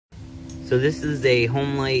So this is a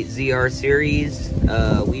Homelite ZR series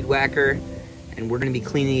weed whacker, and we're going to be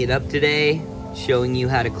cleaning it up today, showing you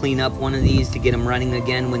how to clean up one of these to get them running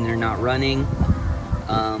again when they're not running.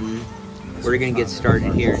 We're going to get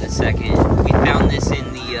started here in a second. We found this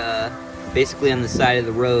in the basically on the side of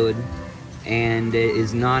the road, and it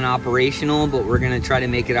is non-operational, but we're going to try to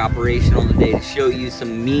make it operational today to show you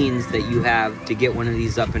some means that you have to get one of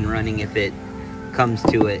these up and running if it comes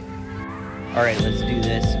to it. All right, let's do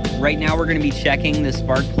this. Right now we're going to be checking the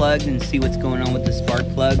spark plug and see what's going on with the spark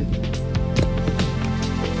plug.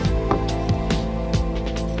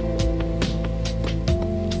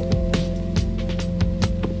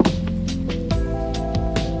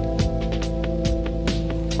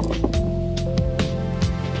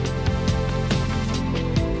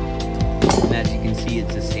 And as you can see,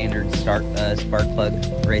 it's a standard spark plug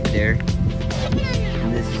right there.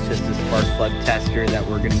 And this is just a spark plug tester that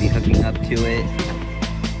we're going to be hooking up to it.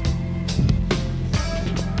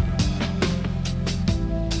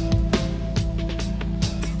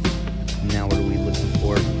 Now what are we looking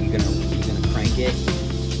for? You're gonna crank it.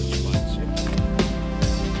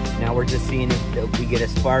 Now we're just seeing if we get a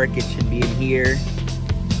spark. It should be in here.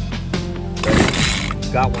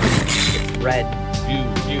 Got one. It's red.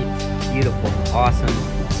 Beautiful. Awesome.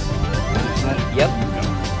 Yep.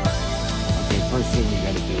 Okay, first thing we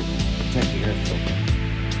gotta do, check the air filter.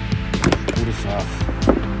 Pull this off.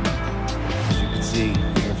 As you can see,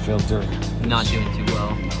 the air filter Not doing too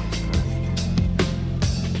well.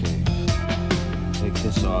 Take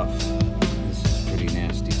this off. This is pretty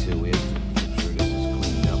nasty too. We have to make sure this is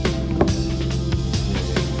cleaned up.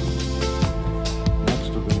 Okay. Next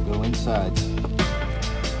we're going to go inside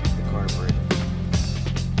the carburetor.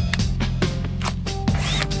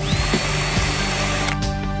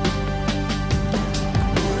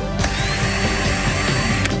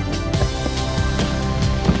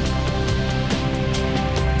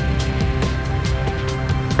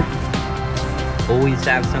 Always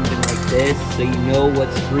have something like this so you know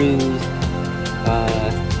what screws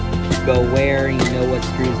go where, and you know what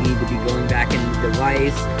screws need to be going back in the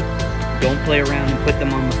device. Don't play around and put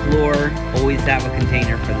them on the floor. Always have a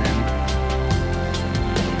container for them.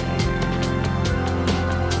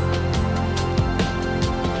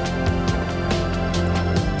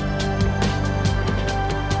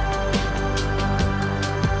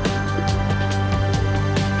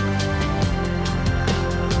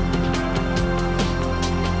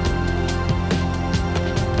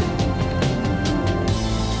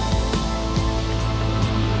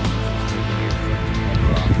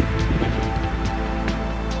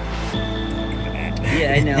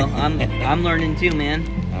 Yeah, I know. I'm learning too, man.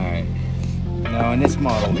 All right. Now in this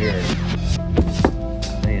model here,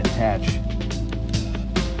 they attach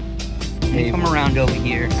cable. Come around over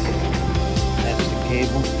here. That's the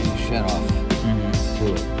cable and the shut off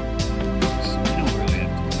to it. So we don't really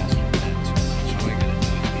have to mess with that too much. All we gotta do is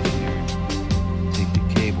get in here, take the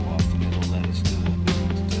cable off, and it'll let us do what we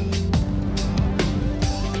need to do.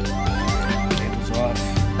 Cable's off.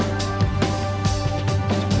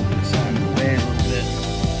 Let's move this out of the way a little bit.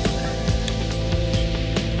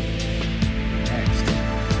 Next,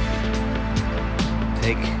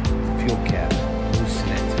 take the fuel cap, loosen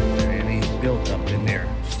it. Is there any built up in there?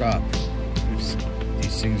 Stop.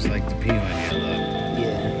 These things like to pee on you a lot.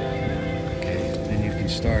 Yeah. Okay, then you can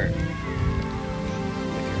start with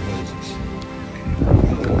your hoses.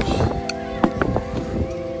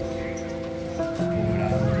 Okay, pull it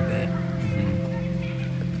out a little bit.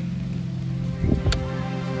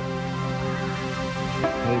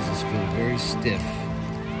 Hoses feel very stiff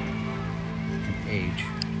from age.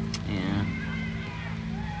 Yeah.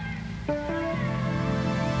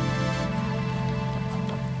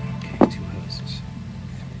 Okay, 2 hoses.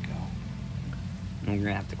 There we go. We're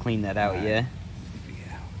gonna have to clean that out, yeah?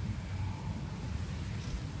 Yeah.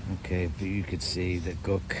 Okay, but you could see the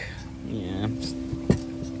gook. Yeah.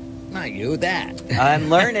 Not you, that. I'm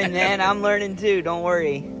learning, man. I'm learning too. Don't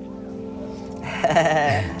worry.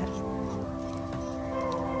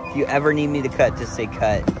 If you ever need me to cut, just say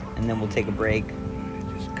cut, and then we'll take a break.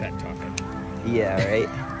 Just cut talking. Yeah, right?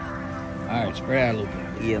 All right, spread out a little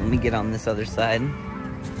bit. Yeah, let me get on this other side. All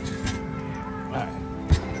right.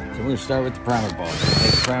 So we're gonna start with the primer ball.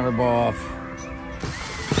 Take the primer ball off.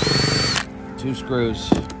 2 screws.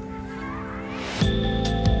 Hold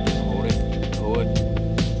it. Pull it.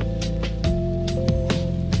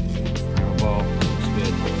 Primer ball looks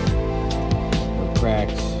good. No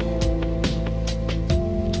cracks.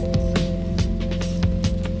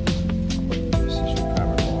 This is your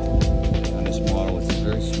primer ball. On this model, it's a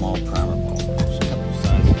very small primer ball. Just a couple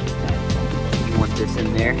sizes. You want this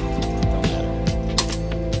in there? Don't matter.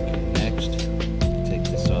 Okay, next.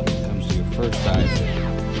 size it.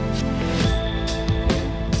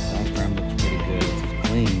 Diaphragm looks pretty good. It's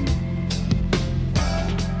clean. I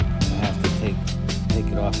have to take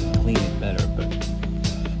it off and clean it better, but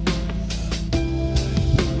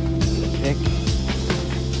get a pick.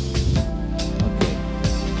 Okay.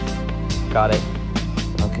 Got it.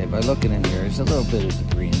 Okay, by looking in here, there's a little bit of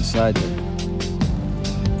debris inside the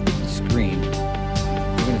screen.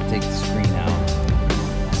 We're going to take the screen out.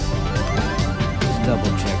 Just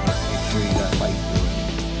double check it, make sure you got light through it.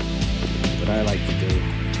 What I like to do,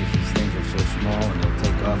 because these things are so small and they'll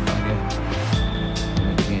take off on you,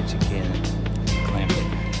 only chance you can clamp it.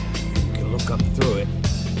 You can look up through it,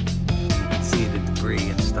 you can see the debris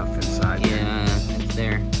and stuff inside there. Yeah, it's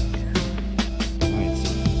there. Alright, so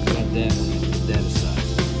got that, we're going to put that aside.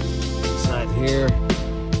 Inside here,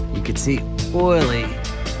 you can see oily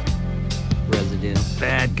Residue.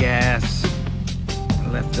 bad gas,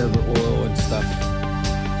 leftover oil and stuff.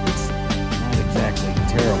 It's not exactly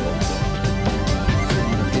terrible.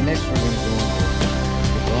 Okay, next we're going to go into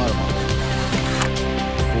the bottom of it.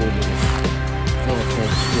 For the Phillips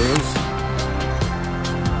screws.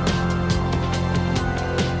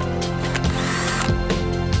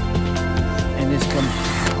 And this comes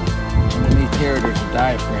underneath here, there's a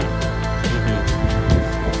diaphragm.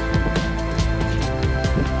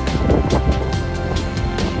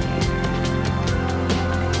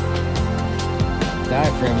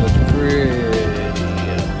 Diaphragm looks pretty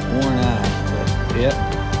worn out, but yep,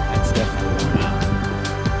 that's definitely worn out.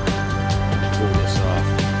 Let's pull this off.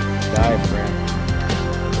 Diaphragm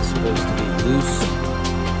is supposed to be loose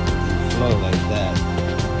and flow like that.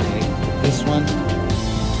 Okay, this one, you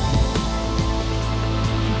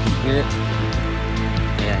can hear it.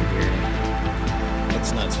 Yeah, I hear it.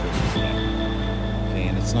 It's not supposed to be that. Okay,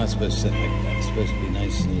 and it's not supposed to sit like that. It's supposed to be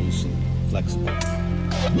nice and loose and flexible.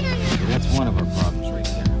 Okay, that's one of our problems right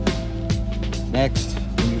there. Next,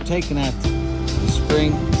 when you're taking out the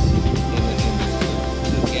spring and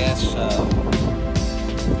the gas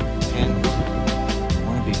pen, you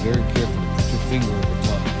want to be very careful to put your finger over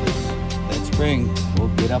top, because that spring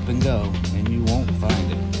will get up and go and you won't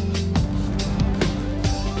find it.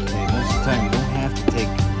 Okay, most of the time you don't have to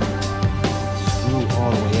take the screw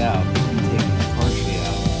all the way out. You can take it partially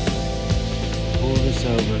out. Pull this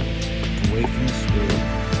over, away from the screw.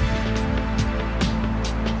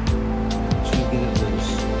 Get it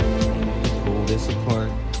loose. Pull this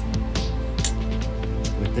apart.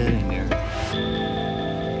 Put that in there.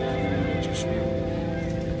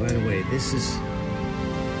 By the way, this is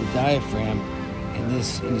the diaphragm and this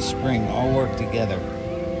and the spring all work together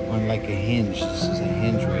on like a hinge. This is a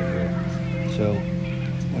hinge right here. So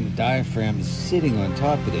when the diaphragm is sitting on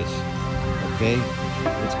top of this, okay,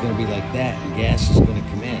 it's going to be like that, and gas is going to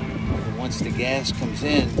come in. And once the gas comes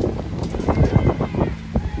in,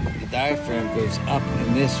 diaphragm goes up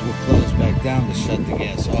and this will close back down to shut the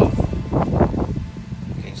gas off.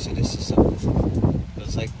 Okay, so this is something. It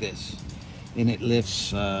goes like this. And it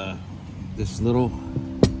lifts this little,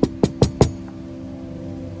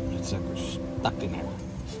 that sucker's stuck in there.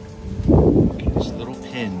 Okay, this little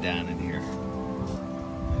pin down in here.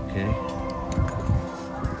 Okay.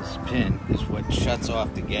 This pin is what shuts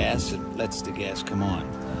off the gas and lets the gas come on.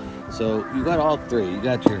 So you got all three. You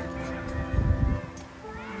got your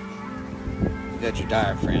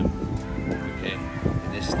diaphragm, okay,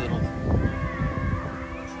 and this little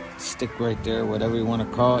stick right there, whatever you want to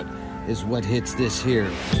call it, is what hits this here,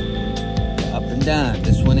 up and down.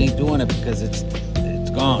 This one ain't doing it because it's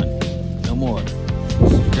gone, no more.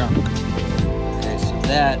 This is junk. Okay, so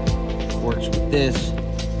that works with this,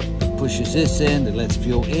 pushes this in, it lets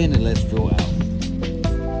fuel in, and lets fuel out.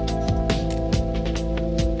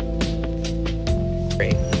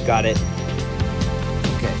 Great, got it.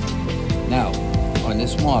 Okay, now. On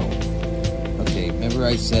this model, okay, remember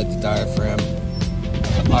I said the diaphragm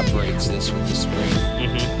operates this with the spring.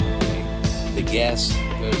 Okay, the gas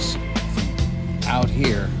goes from out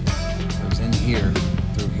here, goes in here,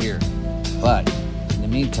 through here. But in the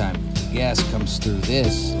meantime, the gas comes through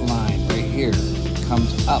this line right here,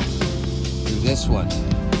 comes up through this one,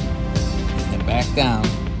 and then back down,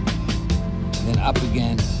 and then up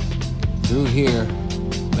again, through here,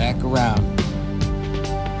 back around,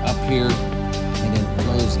 up here, and then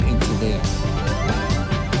flows into there.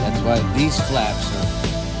 That's why these flaps are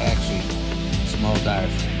actually small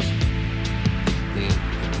diaphragms.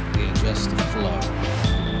 They adjust the flow.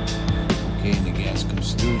 Okay, and the gas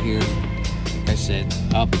comes through here. Like I said,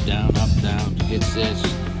 up, down, hits this,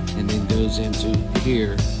 and then goes into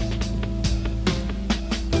here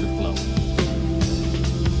for the flow.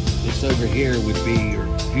 This over here would be your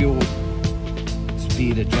fuel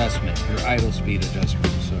speed adjustment, your idle speed adjustment,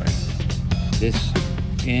 sorry. This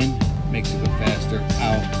in makes it go faster,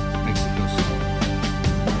 out makes it go slower.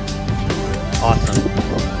 Awesome.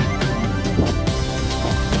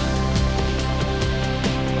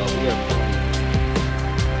 Well, we are.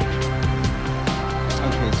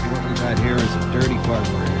 Okay, so what we got here is a dirty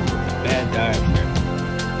carburetor with a bad diaphragm.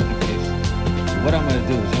 Okay, so what I'm going to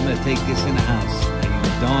do is I'm going to take this in the house. I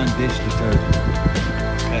use Dawn dish detergent.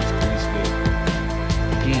 That's grease good.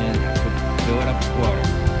 Again, fill it up with water.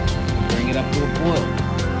 Bring it up to a boil.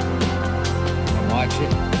 I watch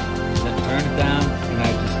it, turn it down, and I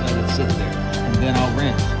just let it sit there. And then I'll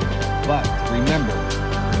rinse. But remember,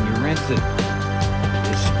 when you rinse it,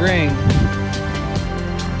 the spring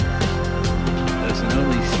doesn't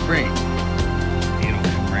only spring, it'll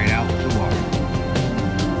come right out with the water.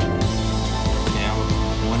 Now,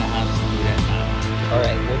 I want to have to do that now.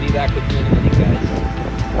 Alright, we'll be back with you in a minute, guys.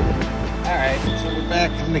 Alright, so we're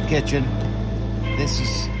back from the kitchen. This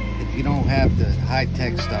is, if you don't have the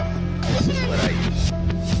high-tech stuff, this is what I use.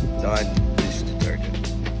 Dawn dish detergent.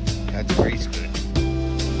 Got the grease good.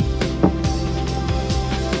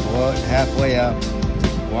 Boil it halfway up.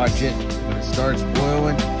 Watch it. When it starts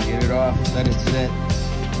boiling, get it off, let it sit.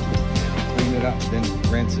 Clean it up, then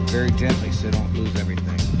rinse it very gently so you don't lose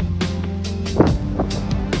everything.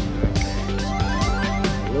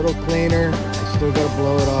 A little cleaner. I still got to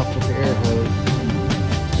blow it off with the air hose.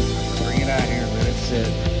 Bring it out here, let it sit.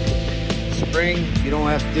 Spring, you don't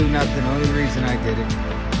have to do nothing. The only reason I did it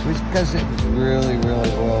was because it was really,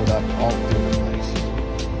 really oiled up all through the place.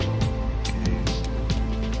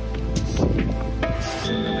 This is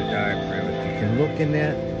another diaphragm. If you can look in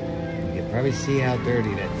that, you can probably see how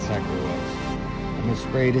dirty that sucker was. I'm going to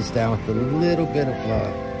spray this down with a little bit of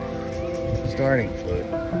starting fluid.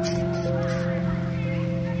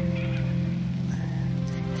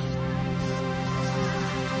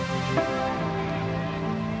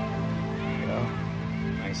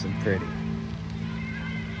 Nice and pretty.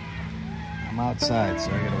 I'm outside, so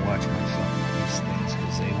I gotta watch myself with these things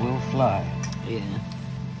because they will fly. Yeah.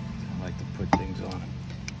 I like to put things on them.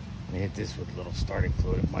 When you hit this with a little starting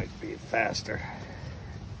fluid, it might be faster.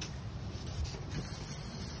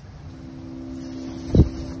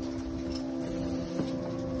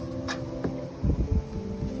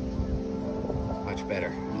 Much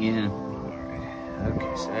better. Yeah. Alright.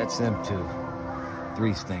 Okay, so that's them two.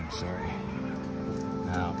 3 things, sorry.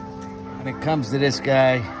 Now, when it comes to this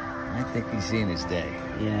guy, I think he's seen his day.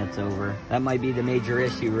 Yeah, it's over. That might be the major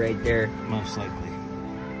issue right there. Most likely.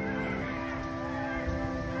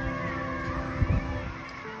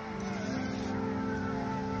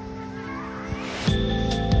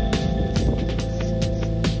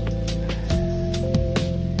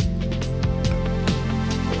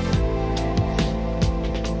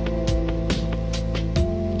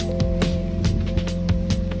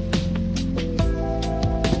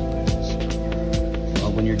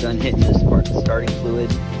 When you're done hitting the starting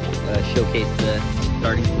fluid, showcase the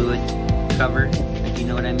starting fluid cover, if you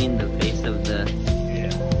know what I mean, the base of the...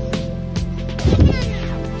 Yeah.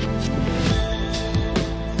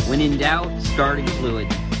 When in doubt, starting fluid.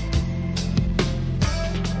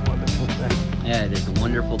 Wonderful thing. Yeah, it is a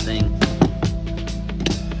wonderful thing.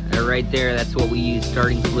 Right there, that's what we use,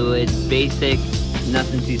 starting fluid. Basic,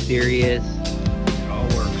 nothing too serious. It all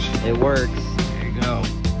works. It works. There you go.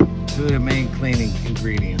 2 of the main cleaning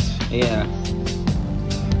ingredients. Yeah.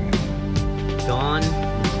 Dawn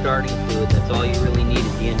and starting fluid, that's all you really need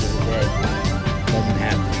at the end of the day. Doesn't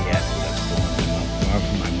have to be yet. That's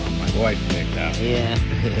the one my wife picked out. Yeah.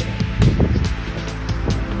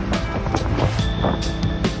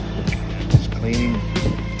 Just cleaning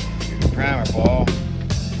your primer ball.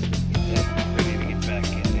 Get that ready to get back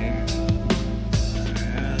in there.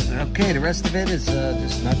 Okay, the rest of it is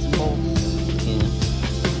just nuts and bolts. Yeah.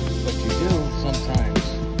 But you do sometimes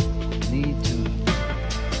need to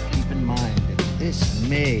keep in mind that this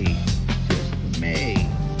may, just may,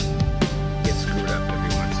 get screwed up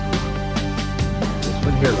every once in a while. This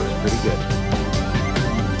one here looks pretty good.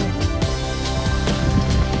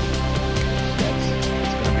 That's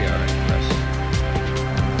gonna be alright for us.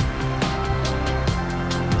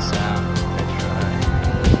 This out, let's try.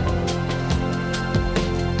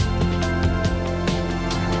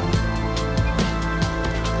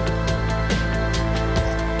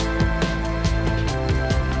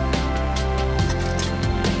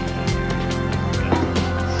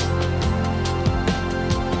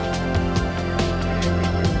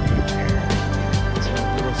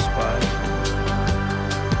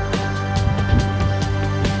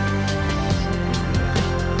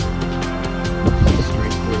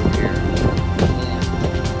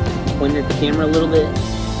 Point at the camera a little bit.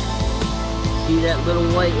 See that little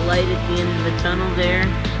white light at the end of the tunnel there?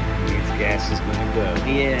 Means gas is gonna go.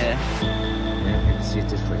 Yeah. Yeah, you can see it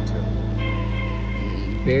this way too.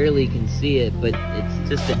 You barely can see it, but it's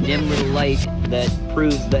just a dim little light that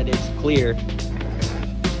proves that it's clear.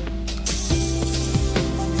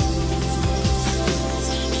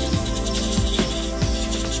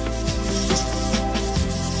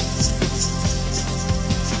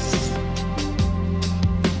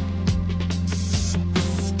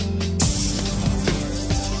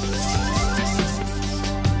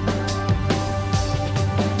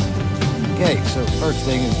 Okay, so first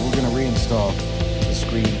thing is we're gonna reinstall the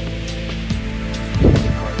screen.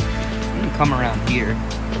 I'm gonna come around here,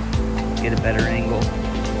 get a better angle.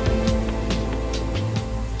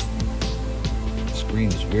 The screen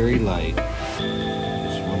is very light.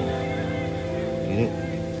 Just wanna get it.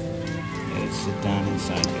 Let it sit down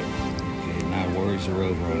inside there. Okay, now worries are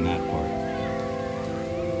over on that part.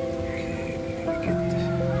 Okay, we gotta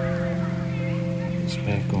get this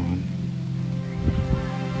back on.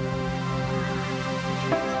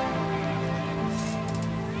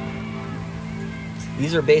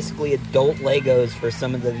 These are basically adult Legos for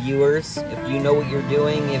some of the viewers. If you know what you're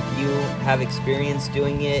doing, if you have experience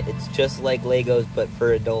doing it, it's just like Legos but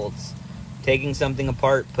for adults. Taking something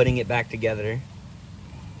apart, putting it back together.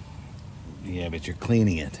 Yeah, but you're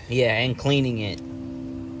cleaning it. Yeah, and cleaning it.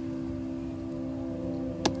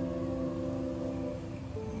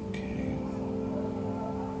 Okay.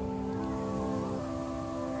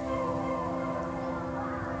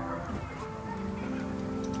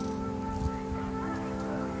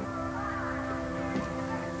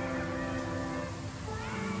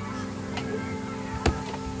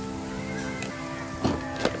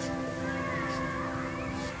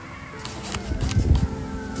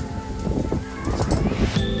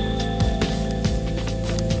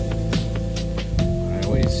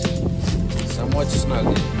 Somewhat snug.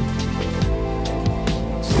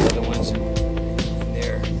 Once the other ones in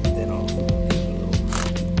there, then I'll do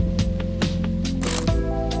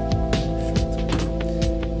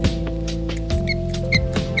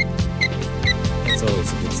That's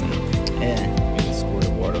always a good sound. Yeah. Maybe a squirt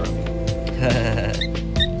of water on me.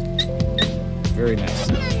 Very nice.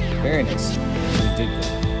 Very nice. You did good.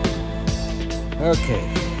 Okay,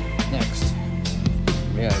 next.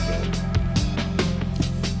 Yeah, I got it.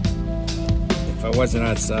 If I wasn't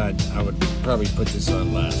outside, I would probably put this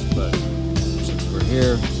on last, but since we're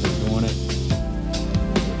here, we're doing it.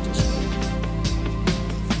 Do it this way.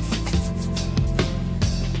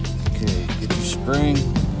 Okay, get your spring.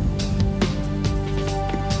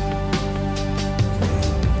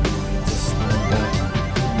 Get this lined up.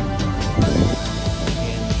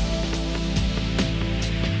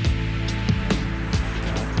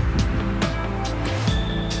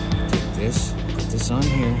 Take this, put this on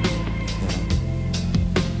here.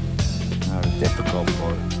 Now the difficult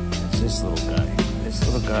part is this little guy. This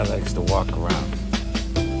little guy likes to walk around.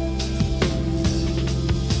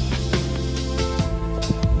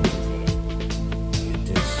 Get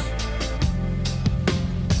this.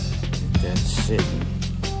 Get that sitting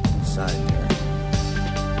inside there.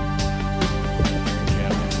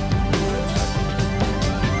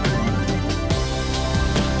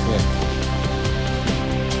 Okay.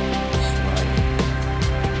 Slide it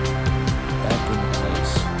back into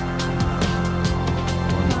place.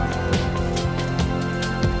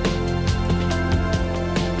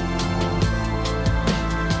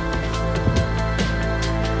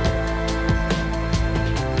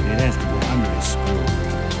 It has to go under the screw.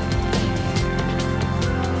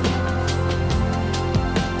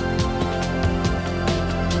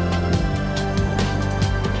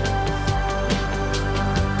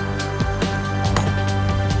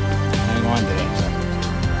 Hang on to that sucker.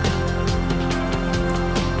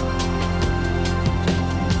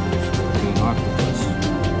 Be an octopus.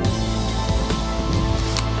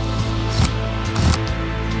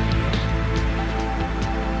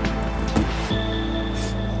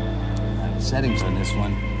 Settings on this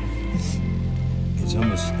one is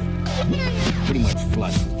almost pretty much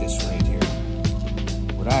flush with this right here.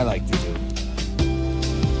 What I like to do,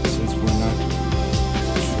 since we're not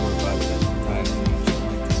sure about the diaphragm, I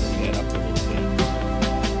like to bring that up a little bit.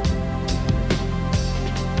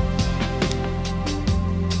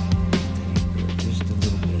 Just a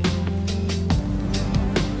little bit.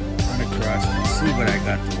 Run across and see what I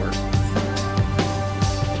got to work with.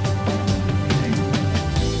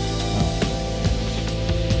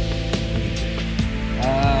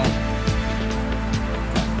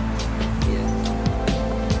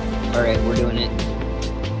 Alright, we're doing it.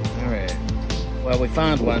 Alright. Well, we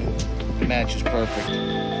found one. The match is perfect.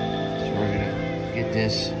 So we're gonna get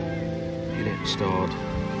this get it installed.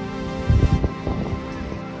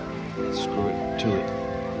 And screw it to it.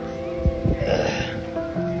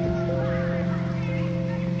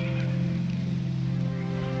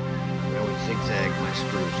 I always zigzag my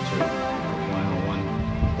screws too. One on one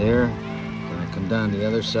there. Then I come down the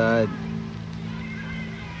other side,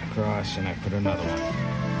 across, and I put another one.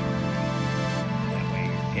 That way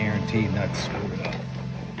you're guaranteed not to screw it up.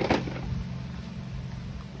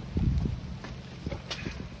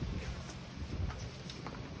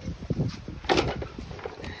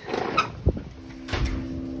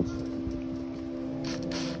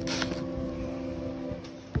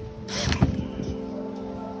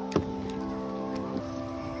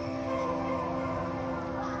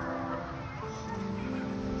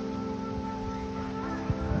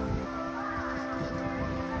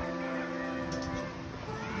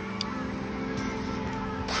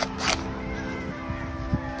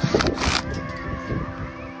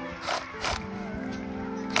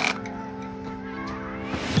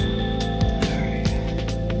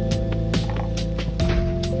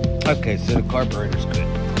 Okay, so the carburetor's good.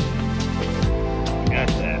 Got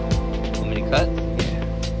that. Want me to cut? Yeah.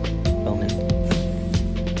 Filming.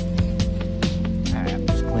 Alright, I'm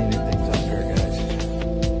just cleaning things up here, guys.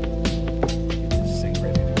 Get this thing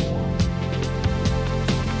ready to go.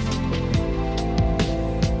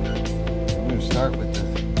 I'm gonna start with this.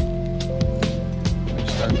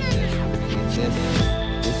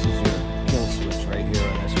 This is your kill switch right here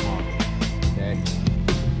on this model. Okay.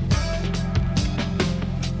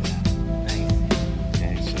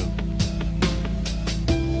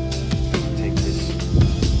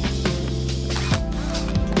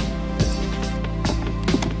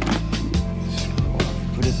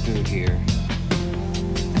 Through here.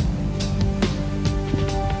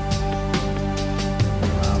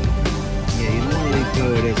 Yeah, you don't really do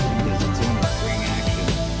this because it's on a spring action.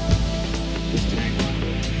 Just to hang on to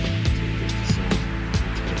it. Take this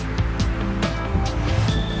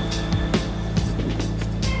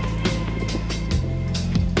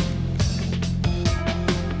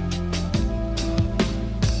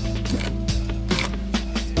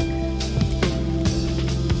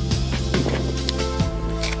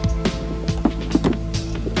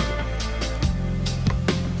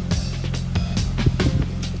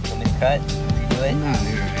Cut? Redo it? No,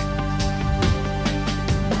 you're right.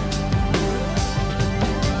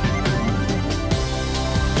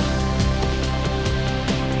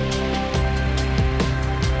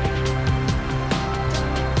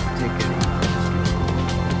 Take it off.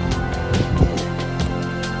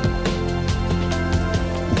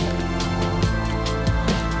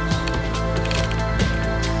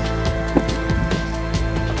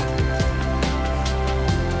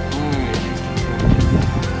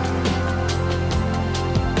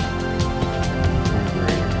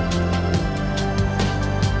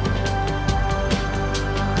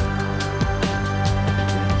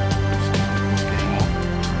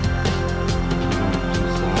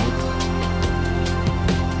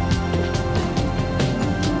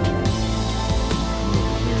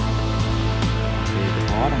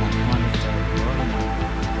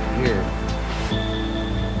 Here,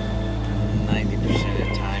 90% of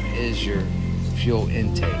the time is your fuel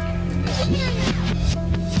intake, and this is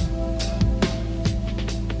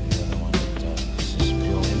the other one that does. This is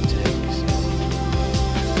fuel intake. So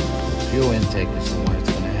fuel intake is the one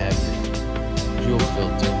that's going to have your fuel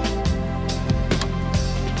filter.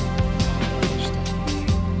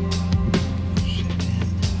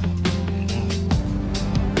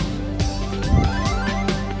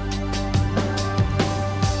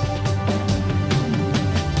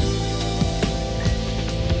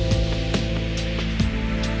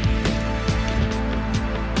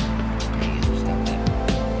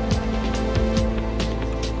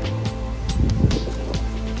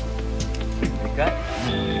 Cut?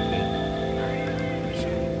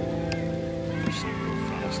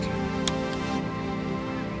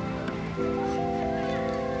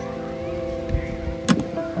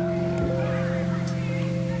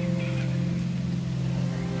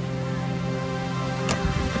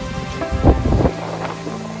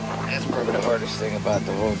 That's probably the hardest thing about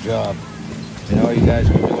the whole job. You know, you guys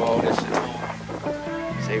can do all this at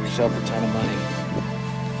home. Save yourself a ton of money.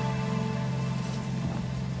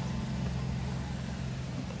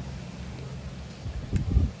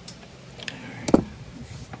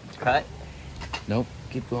 Cut? Nope,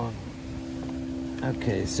 keep going.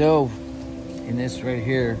 Okay, so in this right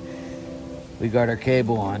here, we got our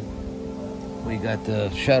cable on. We got the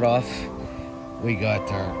shut off. We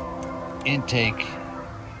got our intake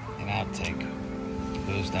and outtake. It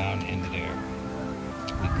goes down into there.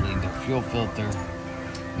 We cleaned our fuel filter.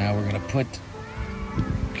 Now we're gonna put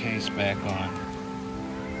the case back on.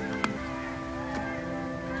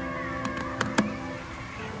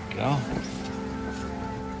 There we go.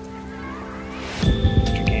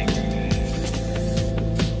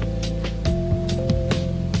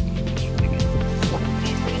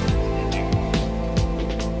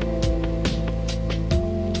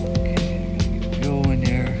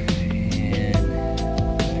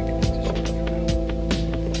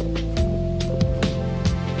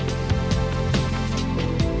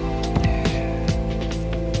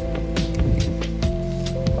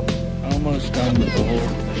 Almost done with the whole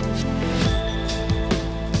thing.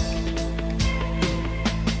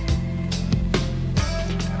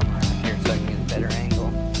 Here, so I can get a better angle.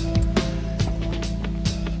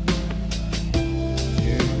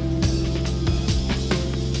 Here.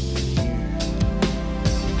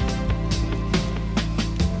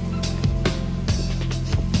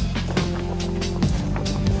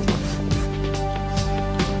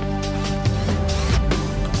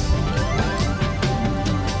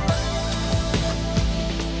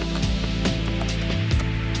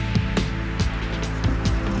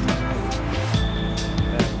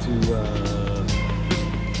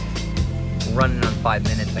 Running on 5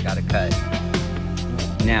 minutes, I gotta cut.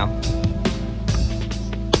 Now.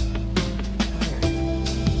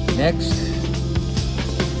 Next,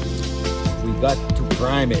 we got to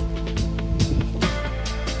prime it.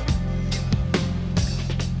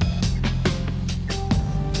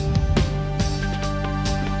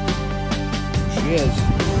 She is.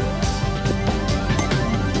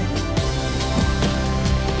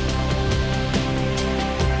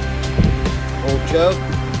 Old choke.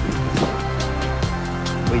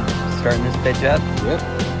 We starting this bitch up? Yep.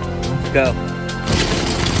 Let's go.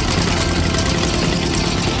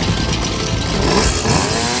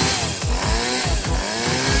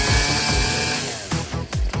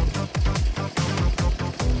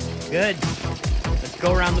 Good. Let's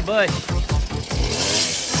go around the bush.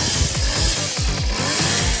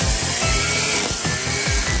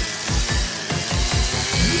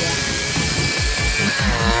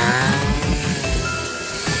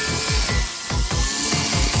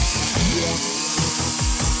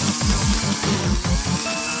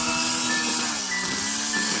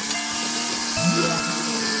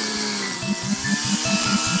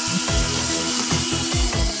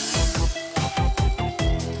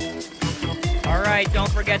 All right,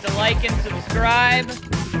 don't forget to like and subscribe.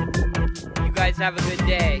 You guys have a good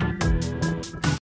day.